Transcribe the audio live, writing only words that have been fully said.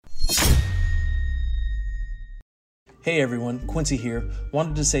Hey everyone, Quincy here.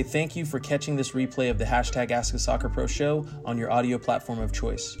 Wanted to say thank you for catching this replay of the hashtag Ask a Soccer Pro show on your audio platform of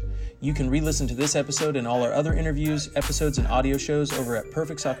choice. You can re-listen to this episode and all our other interviews, episodes, and audio shows over at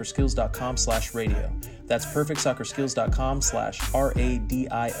perfectsoccerskills.com/radio. That's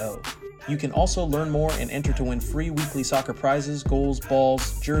perfectsoccerskills.com/RADIO. You can also learn more and enter to win free weekly soccer prizes, goals,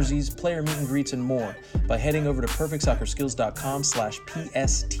 balls, jerseys, player meet and greets, and more by heading over to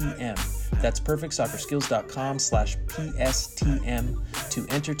perfectsoccerskills.com/PSTM. That's perfectsoccerskills.com/PSTM to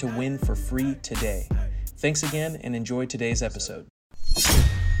enter to win for free today. Thanks again and enjoy today's episode.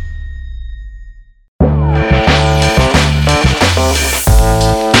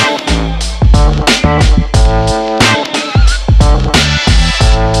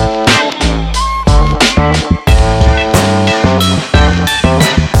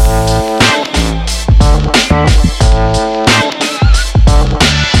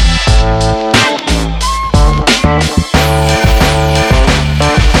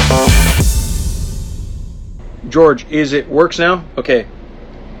 George, is it works now? Okay.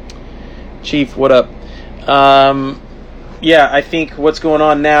 Chief, what up? Yeah, I think what's going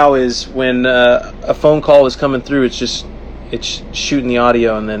on now is when a phone call is coming through, it's shooting the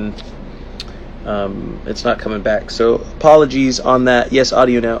audio and then it's not coming back. So apologies on that. Yes,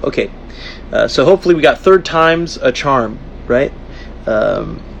 audio now. Okay. So hopefully we got third time's a charm, right?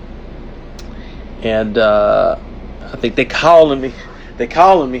 And I think they calling me.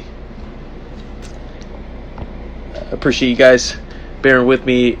 Appreciate you guys bearing with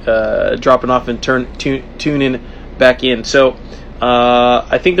me, dropping off and tuning back in. So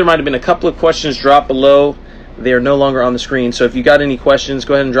I think there might have been a couple of questions dropped below. They are no longer on the screen. So if you got any questions,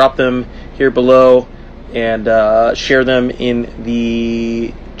 go ahead and drop them here below and share them in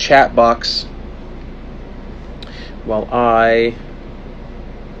the chat box while I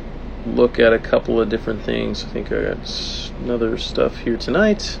look at a couple of different things. I think I got another stuff here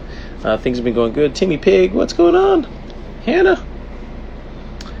tonight. Things have been going good. Timmy Pig, what's going on? Hannah.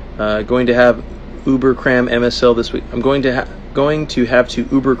 Going to have Uber Cram MSL this week. I'm going to have to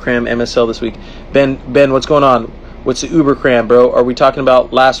Uber Cram MSL this week. Ben, what's going on? What's the Uber Cram, bro? Are we talking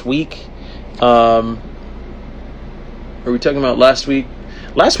about last week? Are we talking about last week?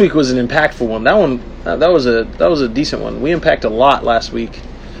 Last week was an impactful one. That was a decent one. We impacted a lot last week.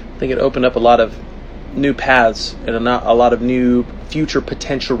 I think it opened up a lot of new paths and a lot of new future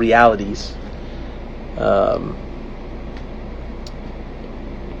potential realities.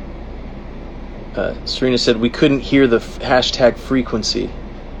 Serena said we couldn't hear the hashtag frequency.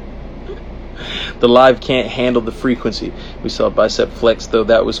 The live can't handle the frequency. We saw bicep flex though.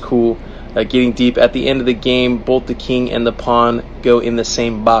 That was cool. Getting deep at the end of the game, both the king and the pawn go in the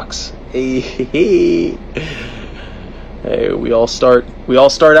same box. Hey, we all start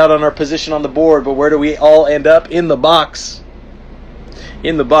out on our position on the board, but where do we all end up? In the box.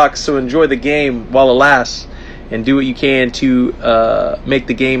 So enjoy the game while it lasts and do what you can to make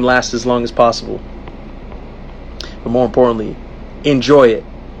the game last as long as possible. But more importantly, enjoy it.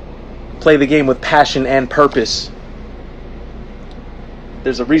 Play the game with passion and purpose.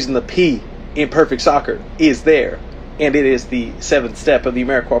 There's a reason the P in perfect soccer is there, and it is the 7th step of the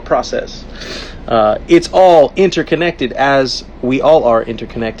AmeriCorps process. It's all interconnected, as we all are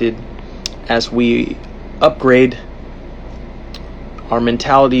interconnected, as we upgrade our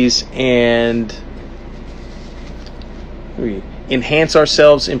mentalities and we enhance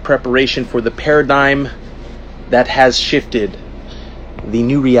ourselves in preparation for the paradigm that has shifted, the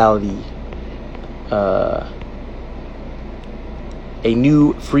new reality, a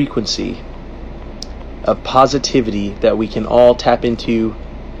new frequency of positivity that we can all tap into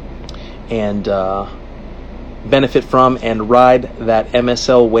and benefit from and ride that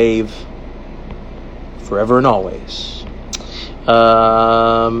MSL wave forever and always.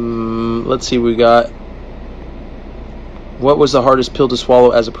 Let's see, we got, what was the hardest pill to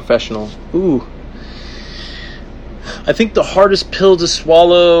swallow as a professional? Ooh, I think the hardest pill to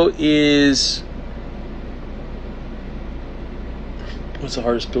swallow is, what's the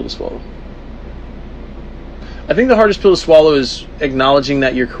hardest pill to swallow? I think the hardest pill to swallow is acknowledging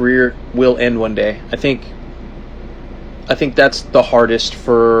that your career will end one day. I think that's the hardest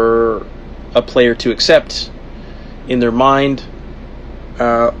for a player to accept in their mind,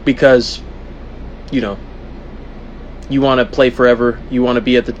 because you want to play forever. You want to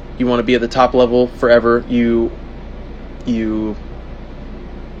be at the top level forever. You don't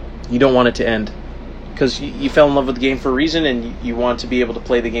want it to end because you fell in love with the game for a reason, and you want to be able to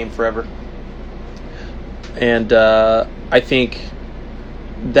play the game forever. And I think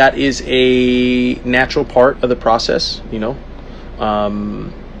that is a natural part of the process,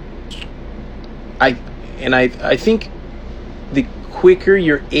 I think the quicker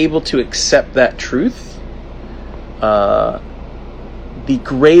you're able to accept that truth, the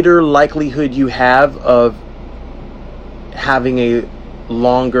greater likelihood you have of having a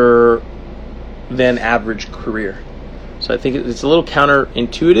longer than average career. So I think it's a little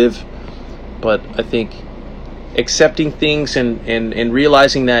counterintuitive, but I think accepting things and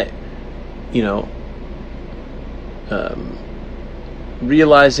realizing that,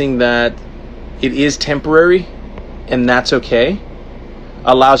 realizing that it is temporary and that's okay,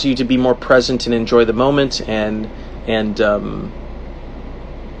 allows you to be more present and enjoy the moment and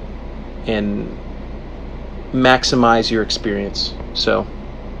maximize your experience. So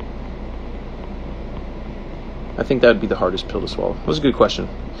I think that would be the hardest pill to swallow. That was a good question.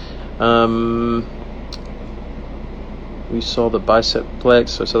 We saw the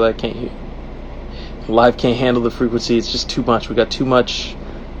biceplex, so that live can't handle the frequency. It's just too much. We got too much.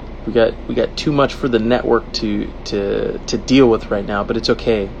 We got too much for the network to deal with right now. But it's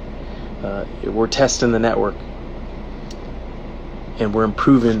okay. We're testing the network, and we're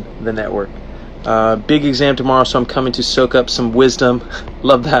improving the network. Big exam tomorrow, so I'm coming to soak up some wisdom.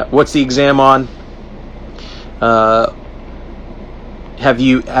 Love that. What's the exam on? Have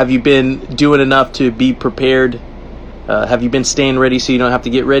you been doing enough to be prepared? Have you been staying ready so you don't have to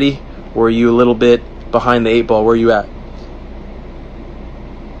get ready? Or are you a little bit behind the 8 ball? Where are you at?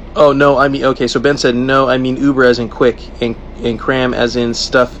 Oh, no, okay, so Ben said, no, I mean Uber as in quick, and cram as in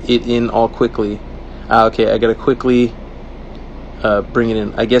stuff it in all quickly. Okay, I gotta quickly bring it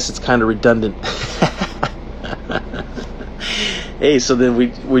in. I guess it's kind of redundant. Hey, so then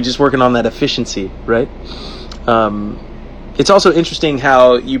we're just working on that efficiency, right? It's also interesting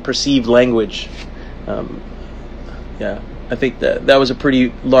how you perceive language. Yeah, I think that was a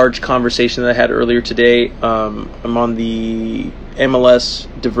pretty large conversation that I had earlier today. I'm on the MLS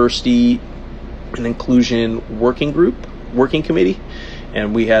Diversity and Inclusion Working Committee,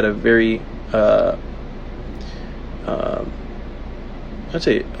 and we had a very, I'd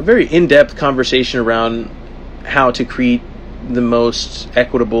say, a very in-depth conversation around how to create the most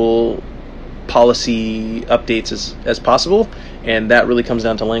equitable policy updates as possible, and that really comes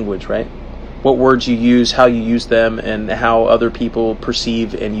down to language, right? What words you use, how you use them, and how other people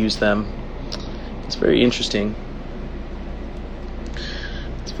perceive and use them. It's very interesting.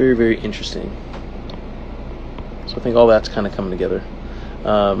 It's very, very interesting. So I think all that's kind of coming together.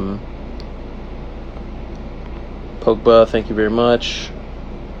 Pogba, thank you very much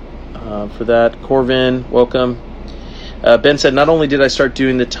for that. Corvin, welcome. Ben said, not only did I start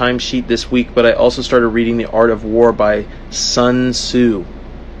doing the timesheet this week, but I also started reading The Art of War by Sun Tzu.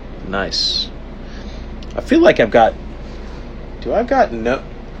 Nice. I feel like I've got no,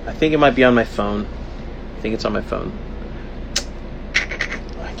 I think it might be on my phone. I think it's on my phone.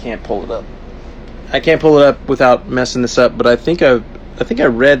 I can't pull it up. I can't pull it up without messing this up, but I think I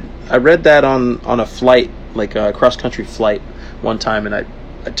read that on a flight, like a cross-country flight one time, and I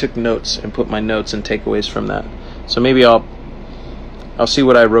took notes and put my notes and takeaways from that. So maybe I'll see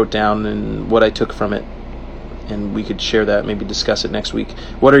what I wrote down and what I took from it, and we could share that, maybe discuss it next week.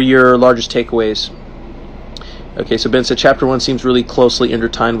 What are your largest takeaways? Okay, so Ben said chapter 1 seems really closely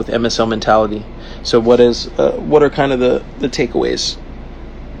intertwined with MSL mentality. So what are kind of the takeaways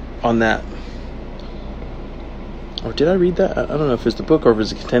on that? Or did I read that? I don't know if it's the book or if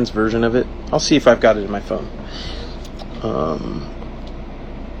it's a condensed version of it. I'll see if I've got it in my phone.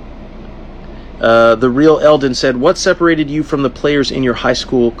 The real Eldon said, what separated you from the players in your high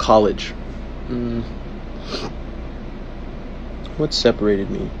school, college? What separated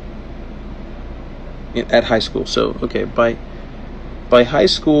me at high school? So, okay, by high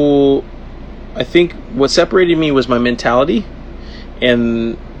school, I think what separated me was my mentality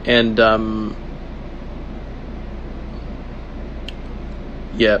and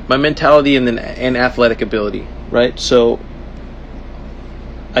my mentality and athletic ability, right? So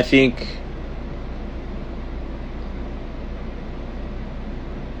I think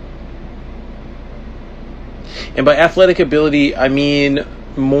and by athletic ability, I mean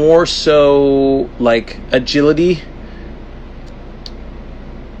more so like agility.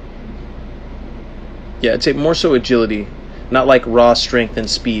 Yeah, I'd say more so agility, not like raw strength and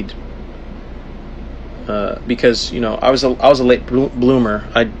speed. Because I was a late bloomer.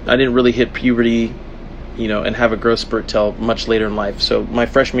 I didn't really hit puberty, and have a growth spurt till much later in life. So my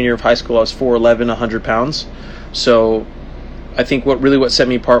freshman year of high school, I was 4'11", 100 pounds. So I think what set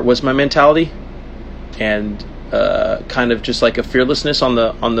me apart was my mentality, and kind of just like a fearlessness on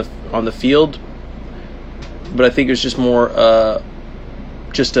the field. But I think it was just more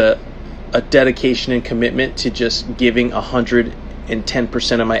just a dedication and commitment to just giving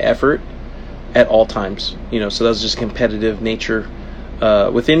 110% of my effort at all times. So that was just competitive nature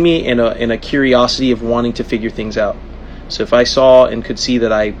within me, and a curiosity of wanting to figure things out. So if I saw and could see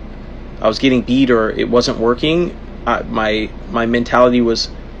that I was getting beat or it wasn't working, my mentality was,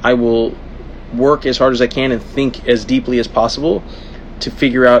 I will work as hard as I can and think as deeply as possible to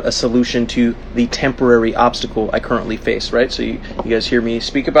figure out a solution to the temporary obstacle I currently face, right? So you guys hear me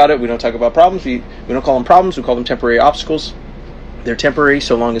speak about it. We don't talk about problems. We don't call them problems. We call them temporary obstacles. They're temporary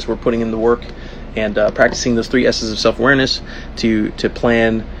so long as we're putting in the work and practicing those 3 S's of self-awareness to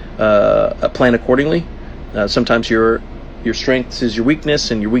plan accordingly. Sometimes your strength is your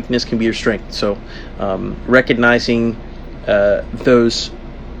weakness, and your weakness can be your strength. So recognizing those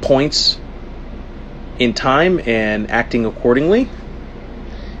points in time and acting accordingly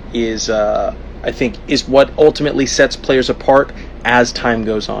is I think is what ultimately sets players apart as time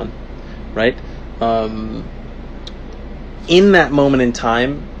goes on, right? In that moment in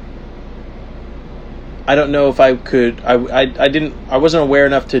time, I don't know if I could, I wasn't aware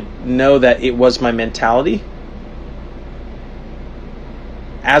enough to know that it was my mentality.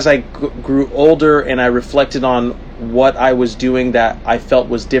 As I grew older and I reflected on what I was doing that I felt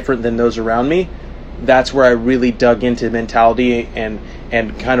was different than those around me, that's where I really dug into mentality and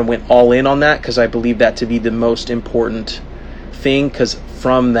kind of went all in on that, because I believe that to be the most important thing, because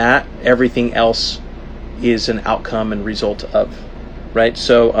from that, everything else is an outcome and result of, right?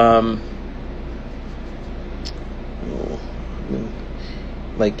 So,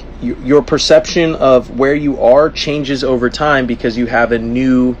 like your perception of where you are changes over time because you have a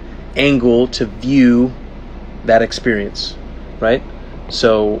new angle to view that experience, right?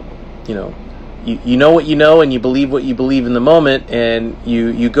 So, you know what you know, and you believe what you believe in the moment, and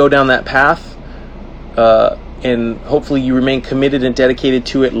you go down that path, and hopefully you remain committed and dedicated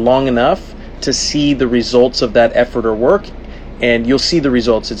to it long enough to see the results of that effort or work, and you'll see the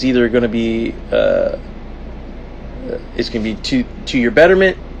results. It's either going to be to your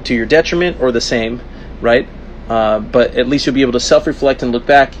betterment, to your detriment, or the same, right? But at least you'll be able to self-reflect and look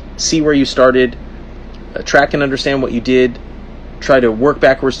back, see where you started, track and understand what you did, try to work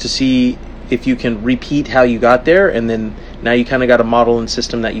backwards to see if you can repeat how you got there, and then now you kind of got a model and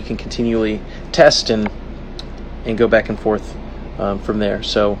system that you can continually test and go back and forth from there.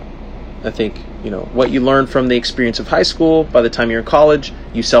 So I think, what you learn from the experience of high school, by the time you're in college,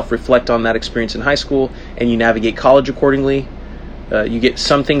 you self-reflect on that experience in high school, and you navigate college accordingly. You get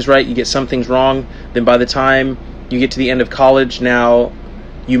some things right, you get some things wrong. Then by the time you get to the end of college, now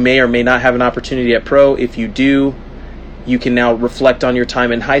you may or may not have an opportunity at pro. If you do, you can now reflect on your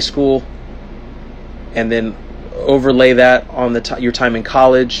time in high school and then overlay that on your time in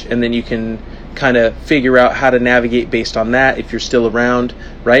college, and then you can kind of figure out how to navigate based on that if you're still around,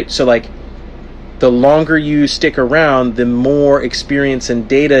 right? So like, the longer you stick around, the more experience and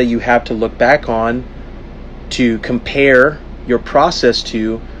data you have to look back on to compare your process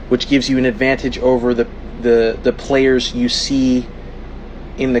to, which gives you an advantage over the players you see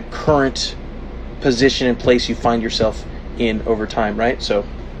in the current position and place you find yourself in over time, right? So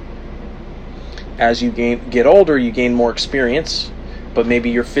as you get older, you gain more experience, but maybe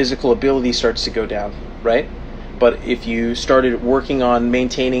your physical ability starts to go down, right? But if you started working on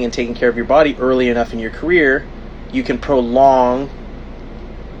maintaining and taking care of your body early enough in your career, you can prolong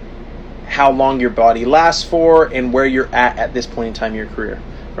how long your body lasts for and where you're at this point in time in your career,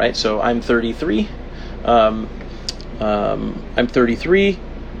 right? So I'm 33. I'm 33,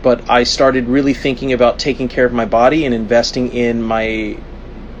 but I started really thinking about taking care of my body and investing in my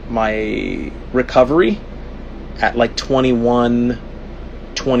recovery at like 21,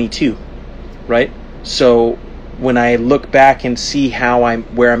 22, right? So when I look back and see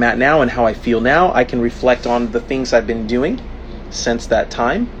where I'm at now and how I feel now, I can reflect on the things I've been doing since that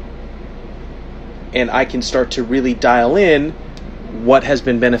time, and I can start to really dial in what has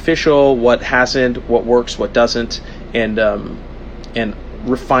been beneficial, what hasn't, what works, what doesn't, and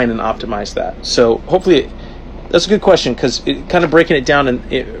refine and optimize that. So hopefully that's a good question, because it kind of breaking it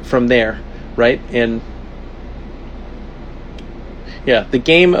down from there, right? And yeah, the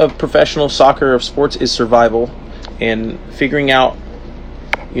game of professional soccer, of sports, is survival, and figuring out,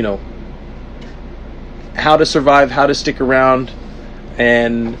 how to survive, how to stick around,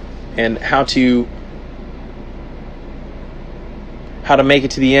 and how to make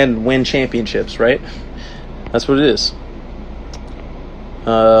it to the end, win championships, right? That's what it is.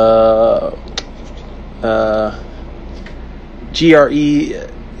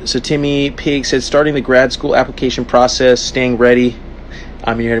 GRE, so Timmy Pig said, starting the grad school application process, staying ready.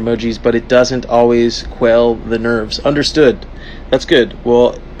 I'm your head emojis, but it doesn't always quell the nerves. Understood. That's good.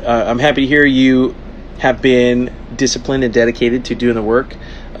 Well, I'm happy to hear you have been disciplined and dedicated to doing the work.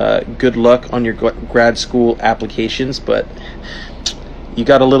 good luck on your grad school applications, but you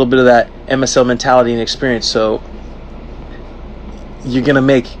got a little bit of that MSL mentality and experience, so you're gonna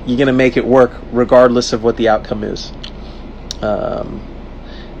make it work regardless of what the outcome is.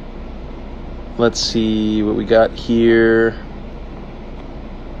 Let's see what we got here.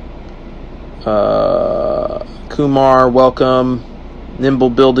 Kumar, welcome. Nimble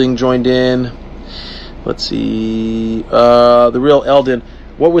Building joined in. Let's see. The Real Eldon.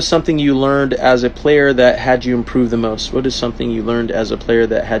 What was something you learned as a player that had you improve the most? What is something you learned as a player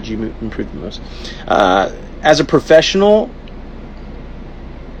that had you improve the most? As a professional,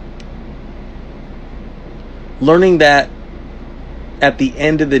 learning that at the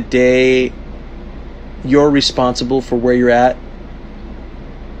end of the day, you're responsible for where you're at,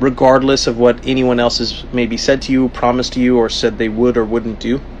 regardless of what anyone else has maybe said to you, promised to you, or said they would or wouldn't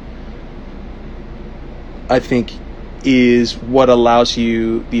do, I think is what allows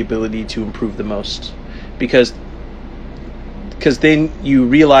you the ability to improve the most. Because then you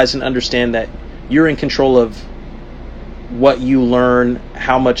realize and understand that you're in control of what you learn,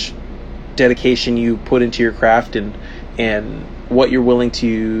 how much dedication you put into your craft, and what you're willing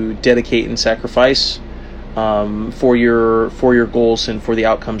to dedicate and sacrifice for your goals and for the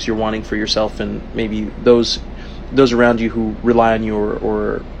outcomes you're wanting for yourself, and maybe those around you who rely on you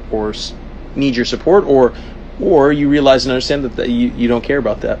or need your support, or you realize and understand that you don't care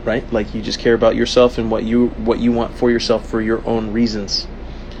about that, right? Like, you just care about yourself and what you want for yourself for your own reasons.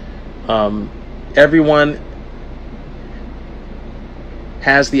 Everyone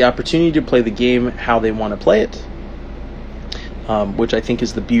has the opportunity to play the game how they want to play it, which I think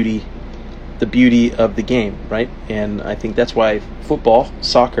is the beauty of the game, right? And I think that's why football,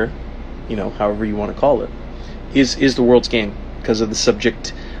 soccer, however you want to call it, is the world's game, because of the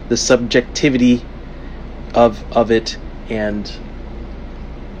subjectivity of it, and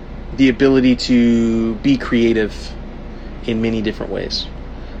the ability to be creative in many different ways.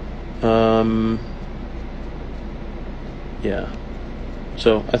 Yeah.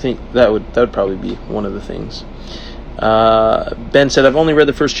 So I think that would probably be one of the things. Ben said, I've only read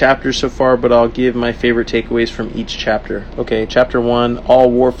the first chapter so far, but I'll give my favorite takeaways from each chapter. Okay, chapter 1, all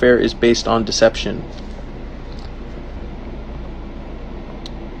warfare is based on deception.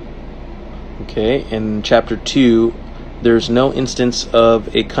 Okay, in chapter 2, there's no instance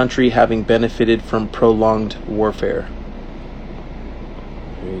of a country having benefited from prolonged warfare.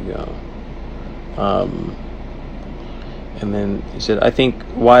 There you go. And then he said, I think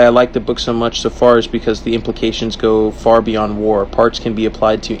why I like the book so much so far is because the implications go far beyond war. Parts can be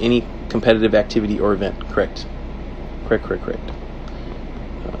applied to any competitive activity or event. Correct.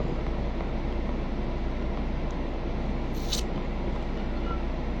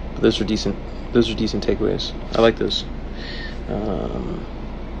 Those are decent takeaways. I like those.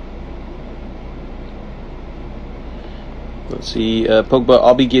 Let's see, Pogba,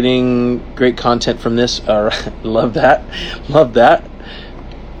 I'll be getting great content from this. Love that.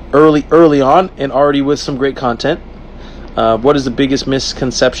 Early on, and already with some great content. What is the biggest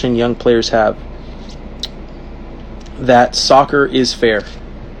misconception young players have? That soccer is fair.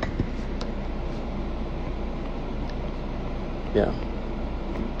 Yeah,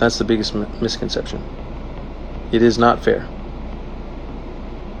 that's the biggest misconception. It is not fair.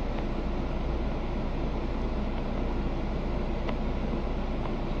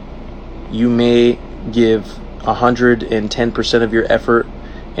 You may give 110% of your effort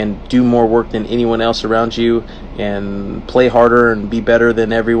and do more work than anyone else around you, and play harder and be better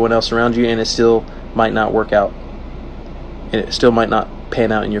than everyone else around you, and it still might not work out. And it still might not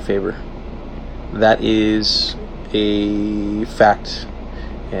pan out in your favor. That is a fact.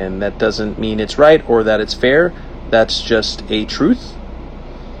 And that doesn't mean it's right or that it's fair. That's just a truth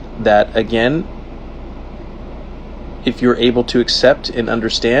that, again, if you're able to accept and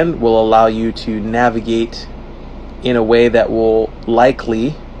understand, will allow you to navigate in a way that will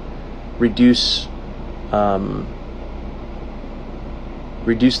likely reduce the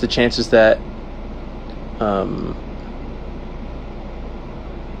chances that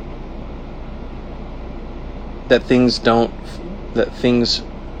things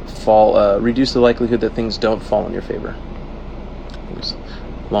fall, reduce the likelihood that things don't fall in your favor. It's a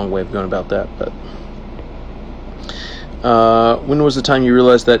long way of going about that, but when was the time you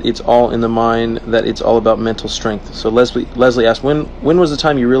realized that it's all in the mind, that it's all about mental strength? So Leslie asked, when was the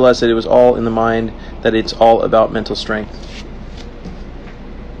time you realized that it was all in the mind, that it's all about mental strength?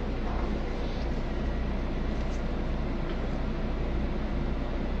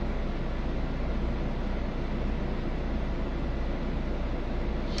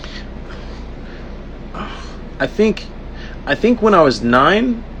 I think when I was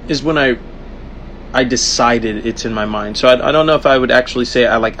 9, is when I decided it's in my mind. So I don't know if I would actually say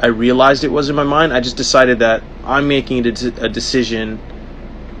I realized it was in my mind. I just decided that I'm making a decision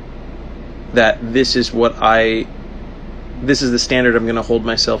that this is the standard I'm going to hold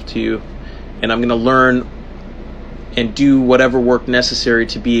myself to, and I'm going to learn and do whatever work necessary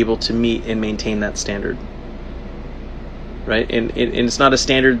to be able to meet and maintain that standard. Right? And it's not a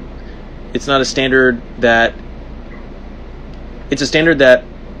standard. It's not a standard that. It's a standard that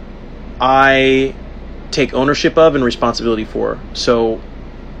I take ownership of and responsibility for. So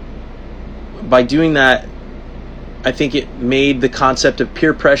by doing that, I think it made the concept of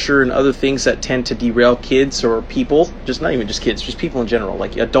peer pressure and other things that tend to derail kids or people, just not even just kids, just people in general,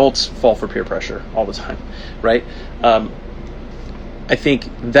 like adults fall for peer pressure all the time, right? I think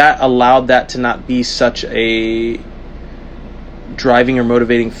that allowed that to not be such a driving or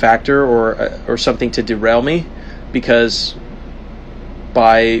motivating factor or something to derail me, because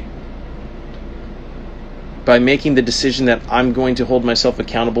by making the decision that I'm going to hold myself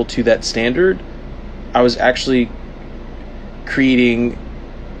accountable to that standard, I was actually creating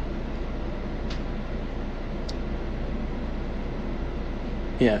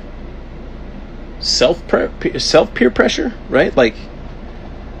self peer pressure, right? Like,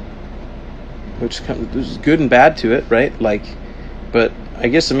 which there's good and bad to it, right? Like, but I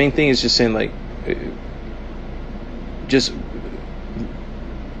guess the main thing is just saying, like, just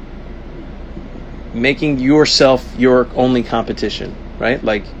making yourself your only competition, right?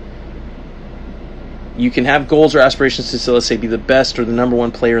 Like, you can have goals or aspirations to, so let's say, be the best or the number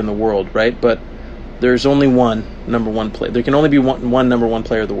one player in the world, right? But there's only one number one player. There can only be one number one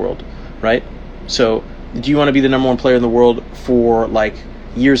player of the world, right? So do you want to be the number one player in the world for like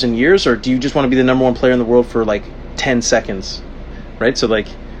years and years, or do you just want to be the number one player in the world for like 10 seconds, right? So like,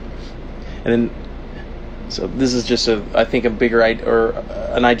 and then, so this is just I think a bigger idea, or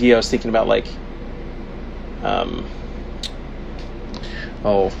an idea I was thinking about, like,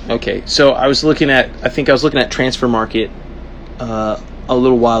 so I was looking at Transfer Market a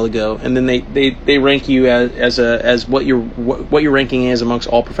little while ago, and then they rank you as what your ranking is amongst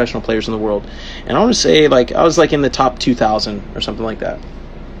all professional players in the world. And I want to say, like, I was like in the top 2,000 or something like that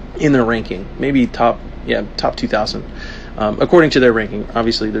in their ranking, maybe top 2,000 according to their ranking.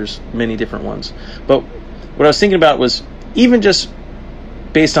 Obviously there's many different ones, but what I was thinking about was, even just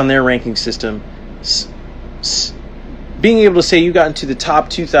based on their ranking system, being able to say you got into the top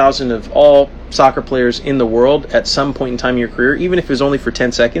 2,000 of all soccer players in the world at some point in time in your career, even if it was only for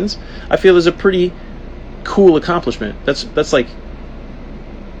 10 seconds, I feel is a pretty cool accomplishment. That's like,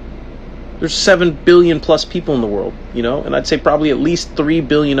 there's 7 billion plus people in the world, you know, and I'd say probably at least 3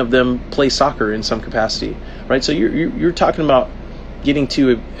 billion of them play soccer in some capacity, right? So you're talking about getting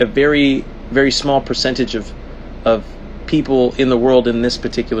to a very, very small percentage of people in the world in this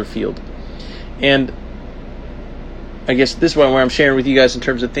particular field. And I guess this is where I'm sharing with you guys in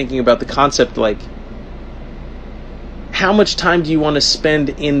terms of thinking about the concept, like, how much time do you want to spend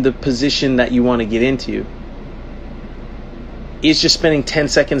in the position that you want to get into? Is just spending 10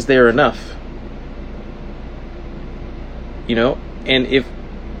 seconds there enough? You know, and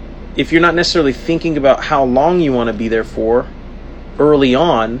if you're not necessarily thinking about how long you want to be there for early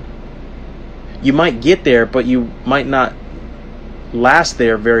on, you might get there, but you might not last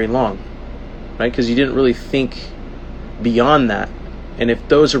there very long, right? Because you didn't really think beyond that. And if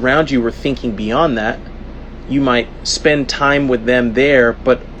those around you were thinking beyond that, you might spend time with them there,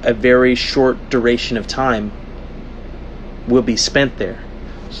 but a very short duration of time will be spent there.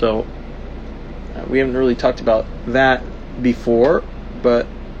 So we haven't really talked about that before, but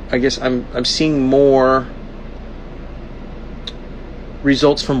I guess I'm seeing more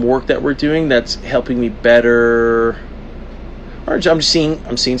results from work that we're doing that's helping me better, or I'm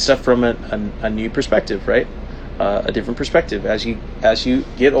seeing stuff from a new perspective, right? A different perspective as you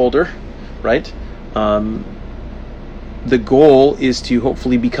get older, right? The goal is to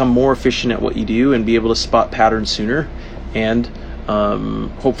hopefully become more efficient at what you do and be able to spot patterns sooner, and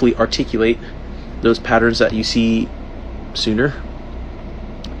hopefully articulate those patterns that you see sooner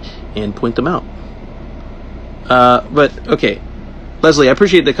and point them out. But okay, Leslie, I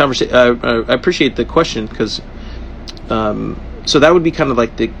appreciate the conversation. I appreciate the question, because so that would be kind of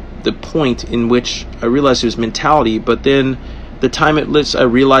like the point in which I realized it was mentality, but then the time I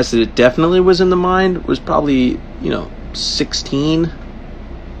realized that it definitely was in the mind was probably, 16,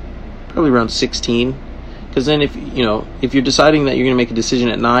 probably around 16. Because then if you're deciding that you're going to make a decision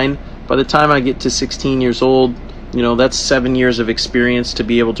at 9, by the time I get to 16 years old, that's 7 years of experience to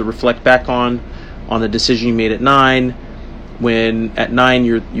be able to reflect back on the decision you made at 9. When at 9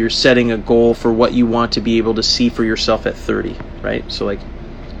 you're setting a goal for what you want to be able to see for yourself at 30, right? So like,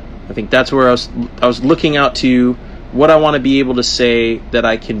 I think that's where I was looking out to what I want to be able to say that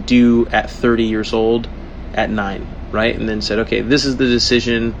I can do at 30 years old at 9, right? And then said, okay, this is the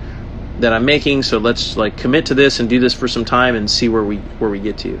decision that I'm making, so let's like commit to this and do this for some time and see where we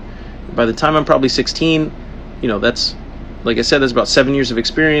get to. By the time I'm probably 16, that's, like I said, that's about 7 years of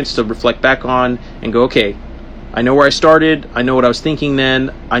experience to reflect back on and go, okay, I know where I started, I know what I was thinking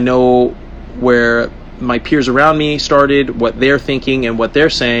then, I know where my peers around me started, what they're thinking and what they're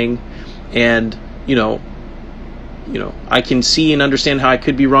saying, and I can see and understand how I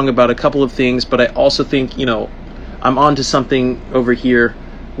could be wrong about a couple of things, but I also think, I'm onto something over here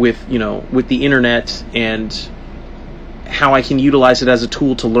with the internet and how I can utilize it as a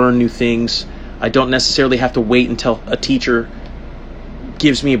tool to learn new things. I don't necessarily have to wait until a teacher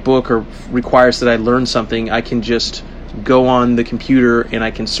gives me a book or requires that I learn something. I can just go on the computer and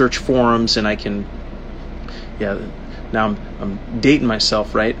I can search forums and I can, now I'm dating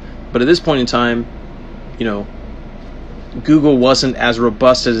myself, right? But at this point in time, Google wasn't as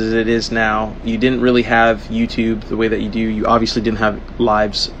robust as it is now. You didn't really have YouTube the way that you do. You obviously didn't have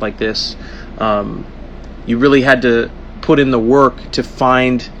lives like this. You really had to put in the work to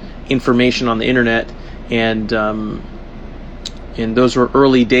find information on the internet, and those were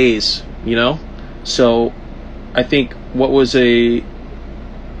early days, So I think what was a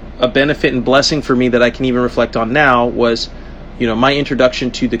benefit and blessing for me that I can even reflect on now was, my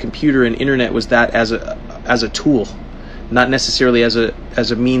introduction to the computer and internet was that as a tool, not necessarily as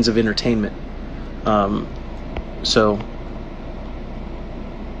a means of entertainment. So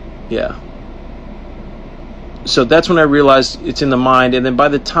that's when I realized it's in the mind. And then by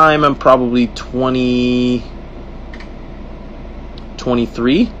the time I'm probably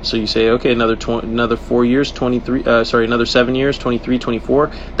 23, so you say, okay, another 4 years, 23, another 7 years, 23,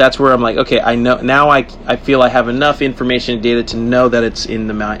 24, that's where I'm like, okay, I know now. I feel I have enough information and data to know that it's in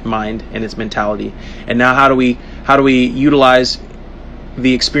the mind and its mentality. And now how do we utilize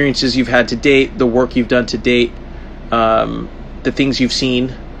the experiences you've had to date, the work you've done to date, the things you've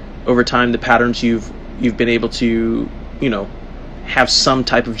seen over time, the patterns you've been able to have some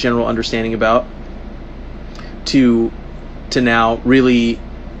type of general understanding about, to now really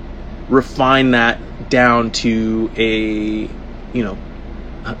refine that down to a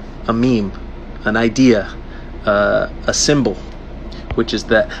meme, an idea, a symbol, which is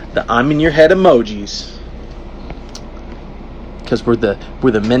the I'm in your head emojis, because we're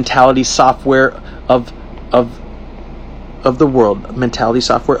the mentality software of the world, mentality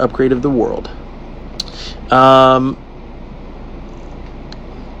software upgrade of the world.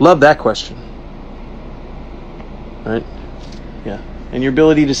 Love that question. Right? Yeah. And your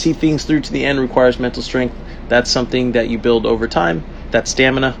ability to see things through to the end requires mental strength. That's something that you build over time. That's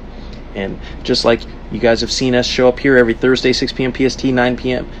stamina. And just like you guys have seen us show up here every Thursday, 6 p.m. PST, 9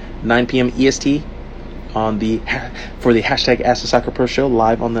 p.m. EST for the hashtag Ask the Soccer Pro Show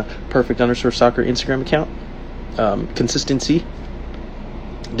live on the Perfect_Soccer Instagram account. Consistency,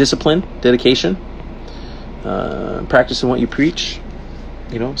 discipline, dedication, practicing what you preach.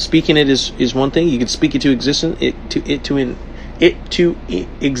 Speaking it is one thing. You can speak it to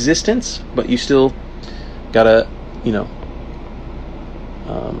existence, but you still gotta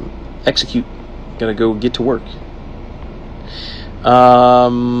execute. Gotta go get to work.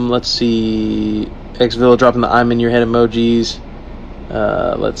 Let's see. Xville dropping the I'm in your head emojis.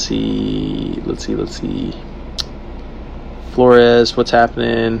 Let's see. Flores, what's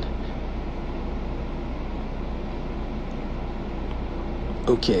happening?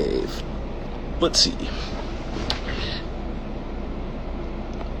 Okay, let's see.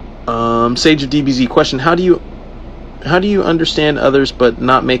 Sage of DBZ question: How do you understand others but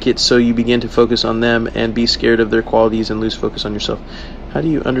not make it so you begin to focus on them and be scared of their qualities and lose focus on yourself? How do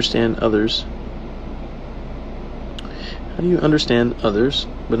you understand others? How do you understand others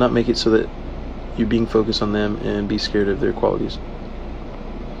but not make it so that you're being focused on them and be scared of their qualities?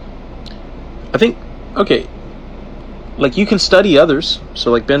 I think, okay, like you can study others.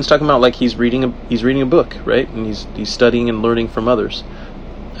 So like Ben's talking about, like he's reading a book, right? And he's studying and learning from others.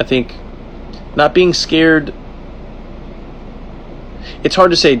 I think not being scared, it's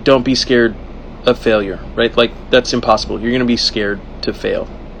hard to say don't be scared of failure, right? Like that's impossible. You're going to be scared to fail.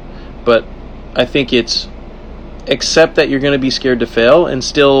 But I think it's accept that you're going to be scared to fail and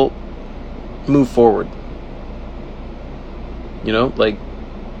still move forward. Like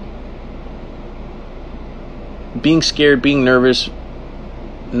being scared, being nervous,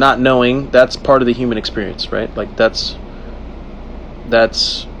 not knowing, that's part of the human experience, right? Like that's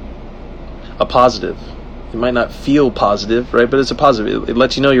a positive. It might not feel positive, right? But it's a positive. It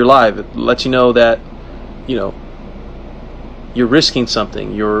lets you know you're live. It lets you know that, you're risking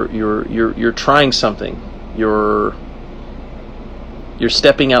something, you're trying something, you're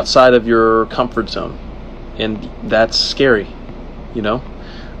stepping outside of your comfort zone, and that's scary, you know.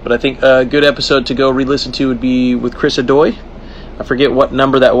 But I think a good episode to go re-listen to would be with Chris Adoy. I forget what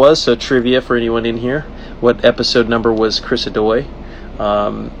number that was, so trivia for anyone in here. What episode number was Chris Adoy?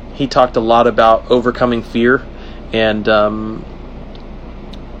 He talked a lot about overcoming fear and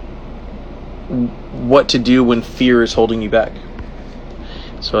what to do when fear is holding you back.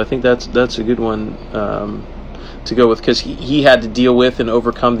 So I think that's a good one to go with, because he had to deal with and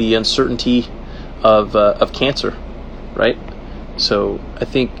overcome the uncertainty of cancer, right? So I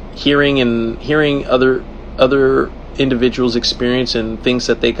think hearing other individuals' experience and things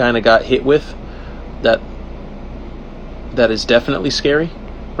that they kind of got hit with, that is definitely scary,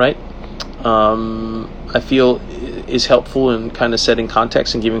 right? I feel is helpful in kind of setting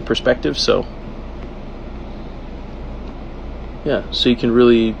context and giving perspective. So yeah, so you can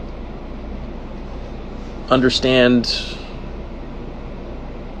really understand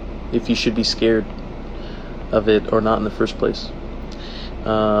if you should be scared of it or not in the first place.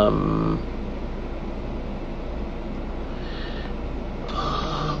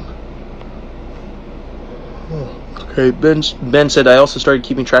 Okay, Ben said, I also started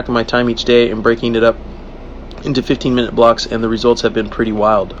keeping track of my time each day and breaking it up into 15-minute blocks, and the results have been pretty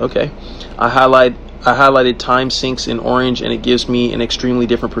wild. Okay. I highlighted time sinks in orange, and it gives me an extremely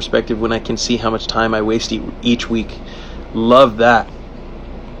different perspective when I can see how much time I waste each week. Love that.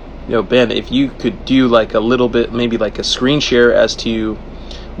 You know, Ben, if you could do like a little bit, maybe like a screen share as to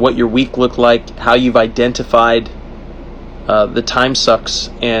what your week looked like, how you've identified the time sucks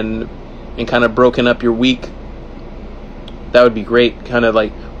and kind of broken up your week, that would be great. Kind of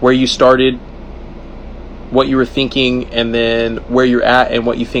like where you started, what you were thinking, and then where you're at and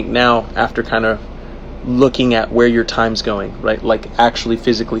what you think now after kind of looking at where your time's going, right? Like actually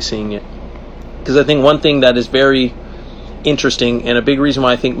physically seeing it. Because I think one thing that is very interesting, and a big reason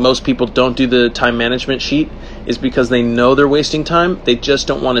why I think most people don't do the time management sheet, is because they know they're wasting time. They just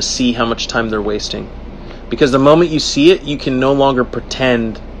don't want to see how much time they're wasting. Because the moment you see it, you can no longer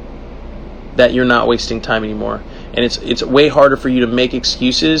pretend that you're not wasting time anymore. And it's way harder for you to make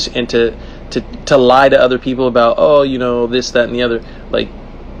excuses and to lie to other people about, oh, you know, this, that, and the other. Like,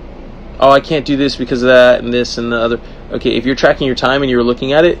 oh, I can't do this because of that and this and the other. Okay, if you're tracking your time and you're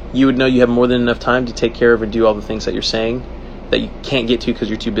looking at it, you would know you have more than enough time to take care of and do all the things that you're saying that you can't get to because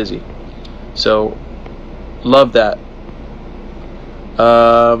you're too busy. So, love that.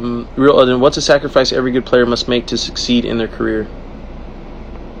 What's a sacrifice every good player must make to succeed in their career?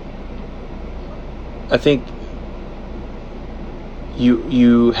 I think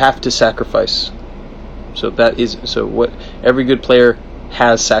you have to sacrifice. So what every good player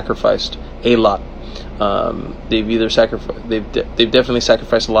has sacrificed a lot. They've either they've definitely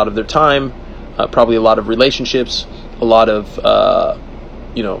sacrificed a lot of their time, probably a lot of relationships, a lot of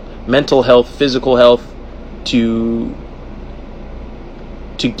mental health, physical health, to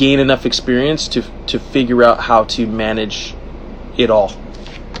gain enough experience to figure out how to manage it all.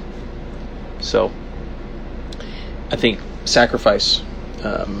 So I think sacrifice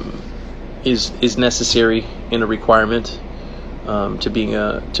is necessary and a requirement to being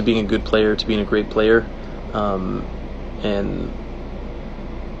a good player, to being a great player, and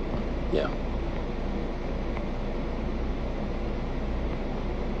yeah.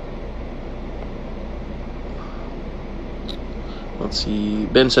 Let's see.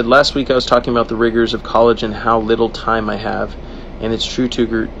 Ben said, last week I was talking about the rigors of college and how little time I have. And it's true to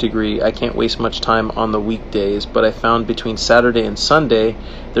a degree. I can't waste much time on the weekdays, but I found between Saturday and Sunday,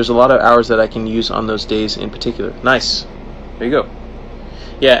 there's a lot of hours that I can use on those days in particular. Nice. There you go.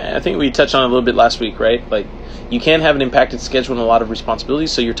 Yeah, I think we touched on it a little bit last week, right? Like, you can have an impacted schedule and a lot of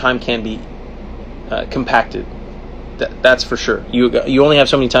responsibilities, so your time can be compacted. That's for sure. You only have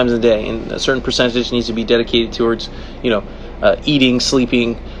so many times in a day, and a certain percentage needs to be dedicated towards, eating,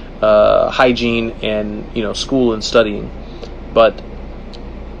 sleeping, hygiene, and, school and studying. But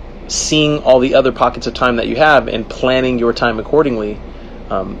seeing all the other pockets of time that you have and planning your time accordingly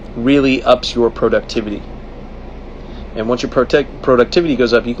really ups your productivity. And once your productivity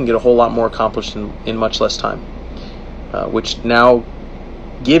goes up, you can get a whole lot more accomplished in much less time, which now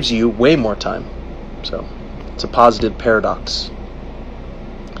gives you way more time. So it's a positive paradox.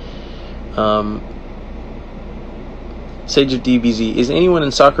 Sage of DBZ, is anyone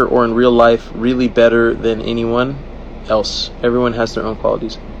in soccer or in real life really better than anyone else? Everyone has their own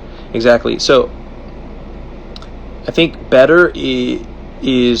qualities. Exactly. So I think better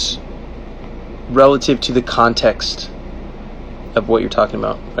is relative to the context of what you're talking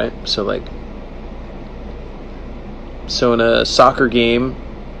about, right? So like So in a soccer game,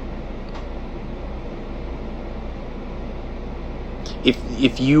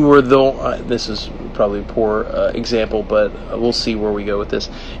 if you were the this is probably a poor example, but we'll see where we go with this.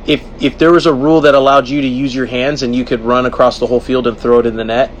 If there was a rule that allowed you to use your hands and you could run across the whole field and throw it in the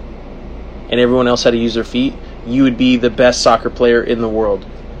net, and everyone else had to use their feet, you would be the best soccer player in the world,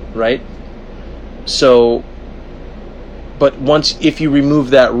 right? So, but if you remove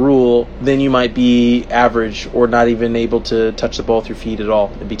that rule, then you might be average or not even able to touch the ball with your feet at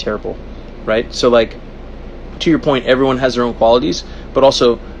all. It'd be terrible, right? So, like, to your point, everyone has their own qualities, but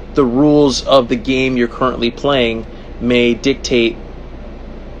also the rules of the game you're currently playing may dictate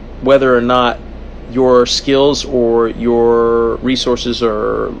whether or not your skills or your resources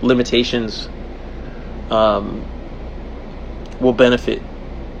or limitations will benefit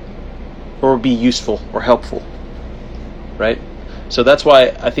or be useful or helpful, right? So that's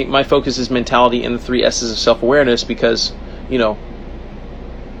why I think my focus is mentality and the 3 S's of self-awareness, because, you know,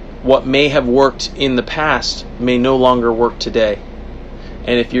 what may have worked in the past may no longer work today.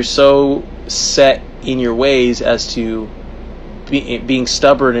 And if you're so set in your ways as to being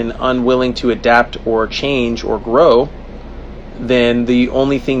stubborn and unwilling to adapt or change or grow, then the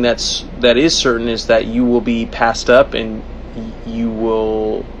only thing that is certain is that you will be passed up and you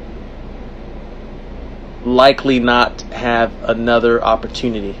will likely not have another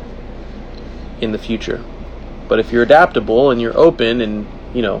opportunity in the future. But if you're adaptable and you're open and,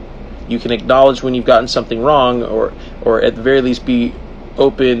 you know, you can acknowledge when you've gotten something wrong, or at the very least be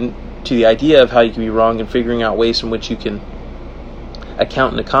open to the idea of how you can be wrong and figuring out ways in which you can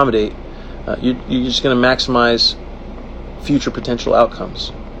account and accommodate, you're just going to maximize future potential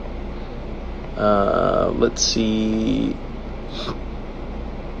outcomes. Let's see.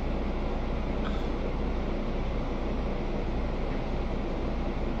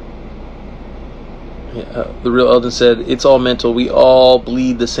 The Real Eldon said, "It's all mental. We all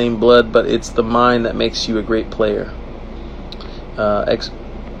bleed the same blood, but it's the mind that makes you a great player."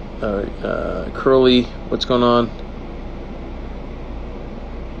 Curly, what's going on?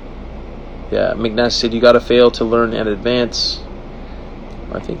 Yeah, McNash said, "You got to fail to learn and advance."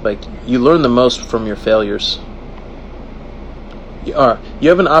 I think, like, you learn the most from your failures. You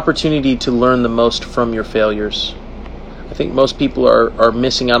have an opportunity to learn the most from your failures. I think most people are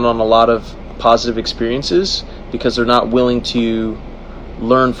missing out on a lot of positive experiences because they're not willing to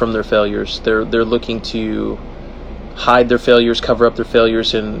learn from their failures. They're looking to hide their failures, cover up their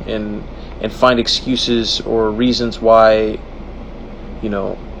failures, and find excuses or reasons why, you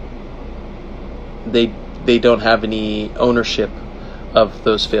know, they don't have any ownership of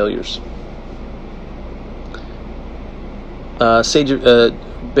those failures.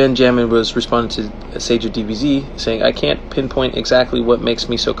 Benjamin was responding to Sage of DBZ saying, "I can't pinpoint exactly what makes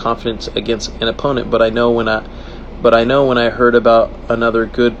me so confident against an opponent, but I know when I heard about another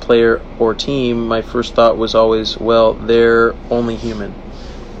good player or team, my first thought was always, well, they're only human."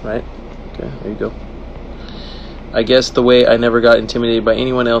 Right? Okay, there you go. "I guess the way I never got intimidated by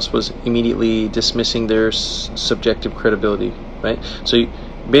anyone else was immediately dismissing their subjective credibility." Right? So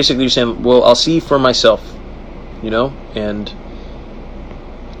basically you're saying, well, I'll see for myself, you know, and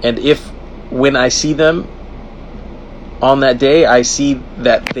if when I see them on that day, I see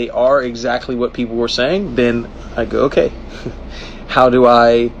that they are exactly what people were saying, then I go, okay, how do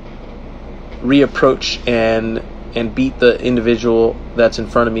I reapproach and beat the individual that's in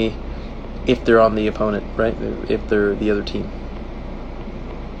front of me if they're on the opponent, right? If they're the other team.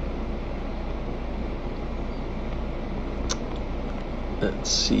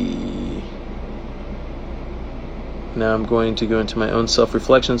 Let's see. Now I'm going to go into my own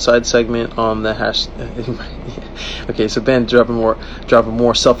self-reflection side segment on the hash. Okay, so Ben dropping more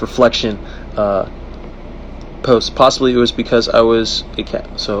self-reflection posts. Possibly it was because I was a cat.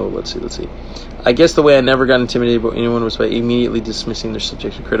 So let's see. "I guess the way I never got intimidated by anyone was by immediately dismissing their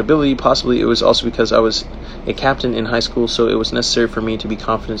subjective credibility. Possibly it was also because I was a captain in high school, so it was necessary for me to be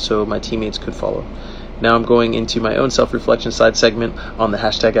confident so my teammates could follow. Now I'm going into my own self-reflection side segment on the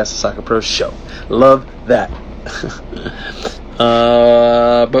hashtag Ask the Soccer Pros show." Love that.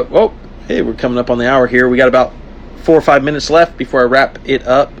 Hey, we're coming up on the hour here. We got about 4 or 5 minutes left before I wrap it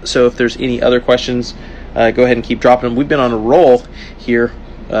up. So if there's any other questions, go ahead and keep dropping them. We've been on a roll here.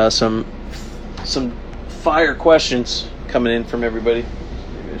 Some fire questions coming in from everybody.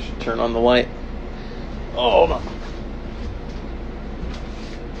 Maybe I should turn on the light. Oh, hold on.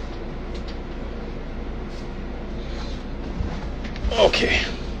 Okay.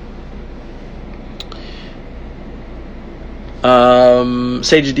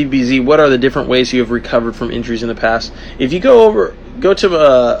 Sage DBZ, what are the different ways you have recovered from injuries in the past? If you go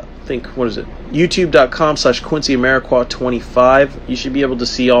to think, what is it? youtube.com/QuincyAmeriqua25. You should be able to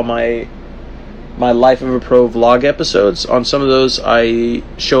see all my Life of a Pro vlog episodes. On some of those, I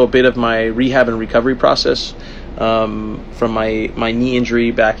show a bit of my rehab and recovery process from my knee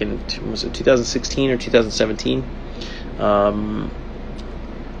injury back in, was it 2016 or 2017?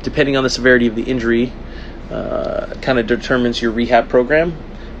 Depending on the severity of the injury, kind of determines your rehab program.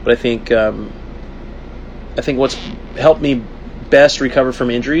 But I think what's helped me best recover from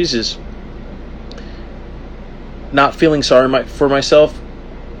injuries is not feeling sorry for myself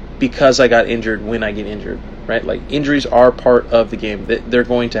because I got injured when I get injured, right? Like, injuries are part of the game. They're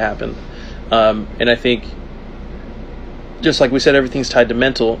going to happen. And I think, just like we said, everything's tied to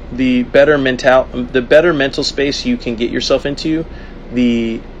mental. The better mental space you can get yourself into,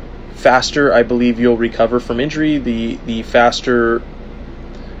 the faster I believe you'll recover from injury, the faster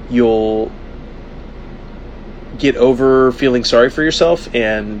you'll get over feeling sorry for yourself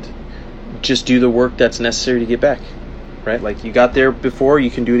and just do the work that's necessary to get back, right? Like, you got there before,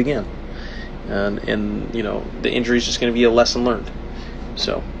 you can do it again. And the injury is just going to be a lesson learned.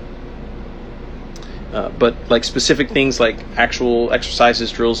 So, but like specific things like actual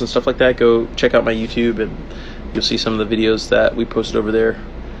exercises, drills, and stuff like that, go check out my YouTube and you'll see some of the videos that we posted over there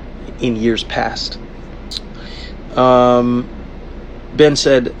in years past. Ben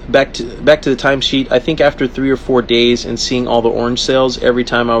said, back to the timesheet, I think after 3 or 4 days and seeing all the orange sales every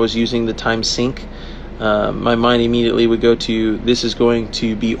time I was using the time sync, my mind immediately would go to, this is going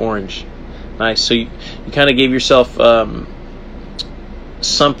to be orange. Nice. So you kind of gave yourself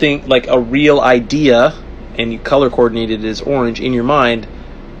something like a real idea, and you color coordinated it as orange in your mind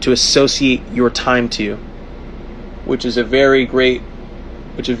to associate your time to, which is a very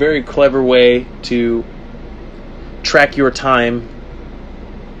clever way to track your time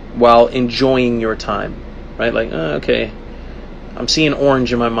while enjoying your time, right? Like, okay, I'm seeing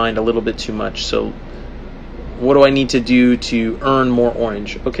orange in my mind a little bit too much, so what do I need to do to earn more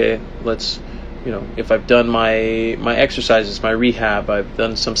orange? Okay, let's, if I've done my exercises, my rehab, I've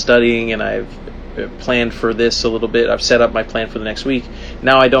done some studying, and I've planned for this a little bit, I've set up my plan for the next week,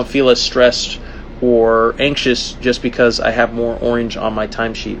 now I don't feel as stressed or anxious just because I have more orange on my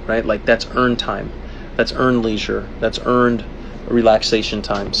timesheet, right? Like, that's earned time, that's earned leisure, that's earned relaxation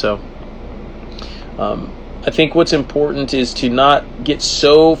time. So I think what's important is to not get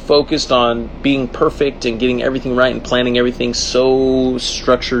so focused on being perfect and getting everything right and planning everything so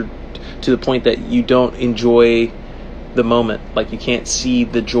structured to the point that you don't enjoy the moment. Like, you can't see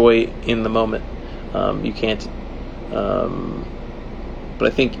the joy in the moment. You can't. But I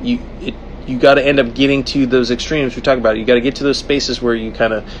think you got to end up getting to those extremes we talked about. You got to get to those spaces where you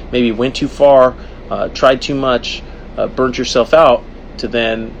kind of maybe went too far, tried too much, burnt yourself out, to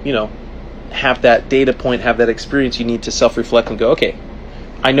then have that data point, have that experience. You need to self-reflect and go, okay,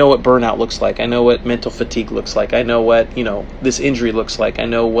 I know what burnout looks like, I know what mental fatigue looks like, I know what this injury looks like, I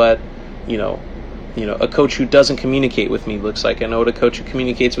know what a coach who doesn't communicate with me looks like, I know what a coach who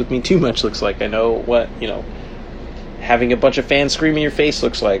communicates with me too much looks like, I know what having a bunch of fans scream in your face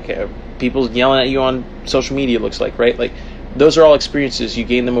looks like, people yelling at you on social media looks like, right? Like, those are all experiences. You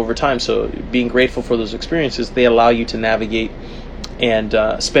gain them over time. So being grateful for those experiences, they allow you to navigate and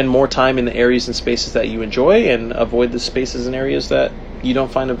spend more time in the areas and spaces that you enjoy, and avoid the spaces and areas that you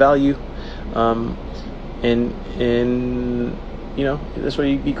don't find of value. And that's why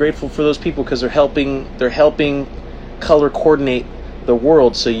you be grateful for those people, because they're helping color coordinate the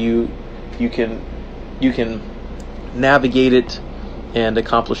world so you can navigate it and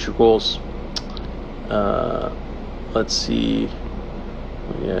accomplish your goals. Let's see.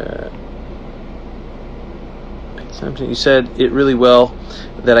 Yeah. You said it really well,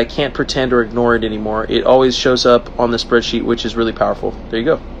 that I can't pretend or ignore it anymore. It always shows up on the spreadsheet, which is really powerful. There you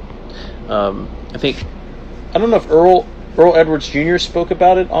go. I don't know if Earl Edwards Jr. spoke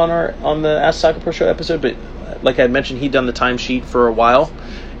about it on the Ask Soccer Pro Show episode, but like I mentioned, he'd done the timesheet for a while,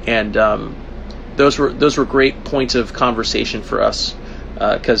 and those were great points of conversation for us.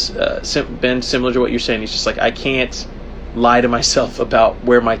 Because Ben, similar to what you're saying, he's just like, I can't lie to myself about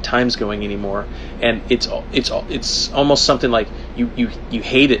where my time's going anymore, and it's almost something like you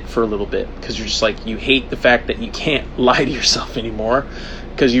hate it for a little bit, because you're just like, you hate the fact that you can't lie to yourself anymore,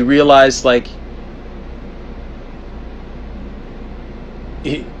 because you realize, like,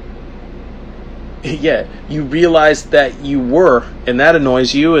 you realize that you were, and that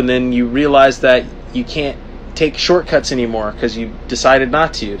annoys you, and then you realize that you can't take shortcuts anymore because you decided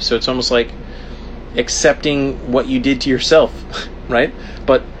not to. So it's almost like accepting what you did to yourself, right?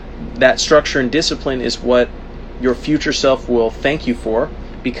 But that structure and discipline is what your future self will thank you for,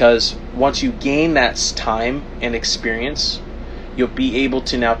 because once you gain that time and experience, you'll be able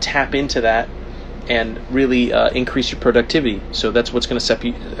to now tap into that and really increase your productivity. So that's what's going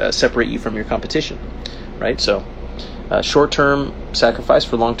to separate you from your competition, right? So short-term sacrifice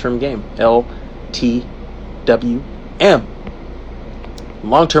for long-term game. LTWM.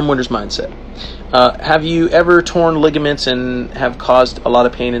 Long-term winner's mindset. Have you ever torn ligaments and have caused a lot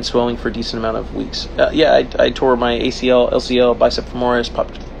of pain and swelling for a decent amount of weeks? Yeah, I tore my ACL, LCL, bicep femoris,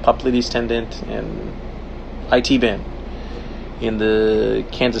 popliteus tendon, and IT band in the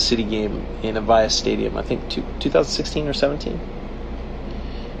Kansas City game in Avaya Stadium, I think 2016 or 17.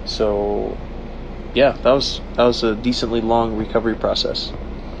 So, yeah, that was a decently long recovery process.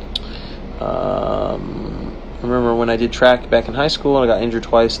 I remember when I did track back in high school and I got injured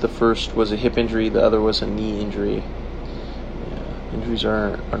twice. The first was a hip injury, the other was a knee injury. Yeah, injuries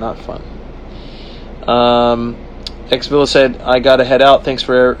are not fun. Xvilla said, I gotta head out. Thanks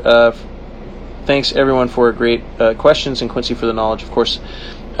everyone for great questions, and Quincy for the knowledge, of course.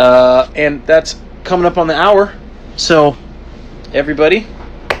 And that's coming up on the hour. So, everybody,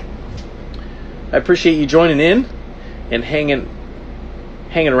 I appreciate you joining in and hanging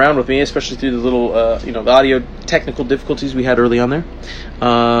around with me, especially through the little, the audio technical difficulties we had early on there.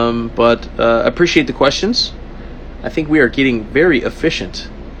 But appreciate the questions. I think we are getting very efficient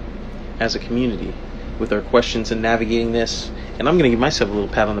as a community with our questions and navigating this. And I'm going to give myself a little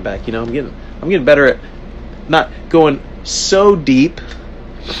pat on the back. I'm getting better at not going so deep.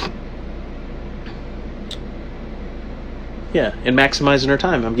 Yeah, and maximizing our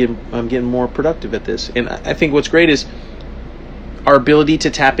time. I'm getting more productive at this. And I think what's great is our ability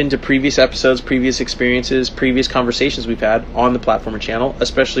to tap into previous episodes, previous experiences, previous conversations we've had on the platform or channel,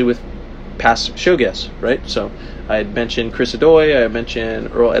 especially with past show guests, right? So I had mentioned Chris Adoy, I had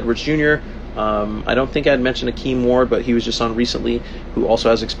mentioned Earl Edwards Jr., I don't think I had mentioned Akeem Ward, but he was just on recently, who also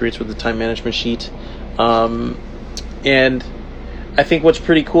has experience with the time management sheet. And I think what's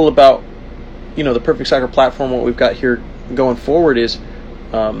pretty cool about, the Perfect Soccer platform, what we've got here going forward is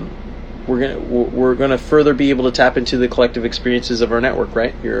we're gonna further be able to tap into the collective experiences of our network,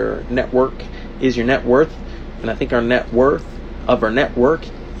 right? Your network is your net worth, and I think our net worth of our network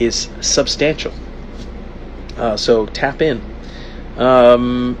is substantial. So tap in.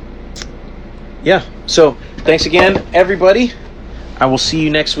 Yeah, so thanks again, everybody. I will see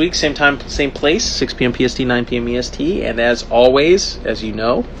you next week, same time, same place, 6 p.m. PST, 9 p.m. EST. And as always, as you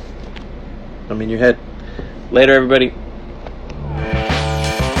know, I'm in your head. Later, everybody.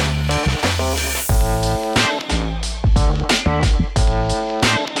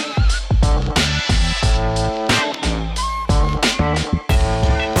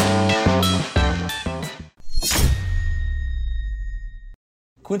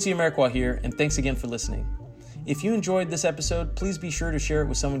 Quincy Amarikwa here, and thanks again for listening. If you enjoyed this episode, please be sure to share it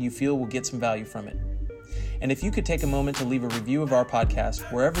with someone you feel will get some value from it. And if you could take a moment to leave a review of our podcast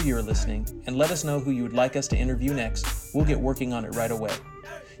wherever you are listening and let us know who you would like us to interview next, we'll get working on it right away.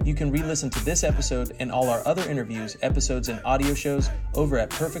 You can re-listen to this episode and all our other interviews, episodes, and audio shows over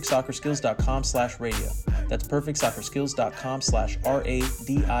at perfectsoccerskills.com/radio. That's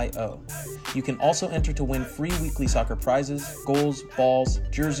perfectsoccerskills.com/RADIO. You can also enter to win free weekly soccer prizes, goals, balls,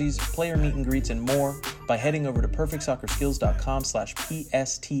 jerseys, player meet and greets, and more by heading over to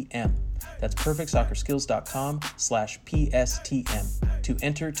perfectsoccerskills.com/PSTM. That's perfectsoccerskills.com/PSTM to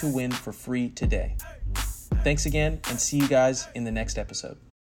enter to win for free today. Thanks again, and see you guys in the next episode.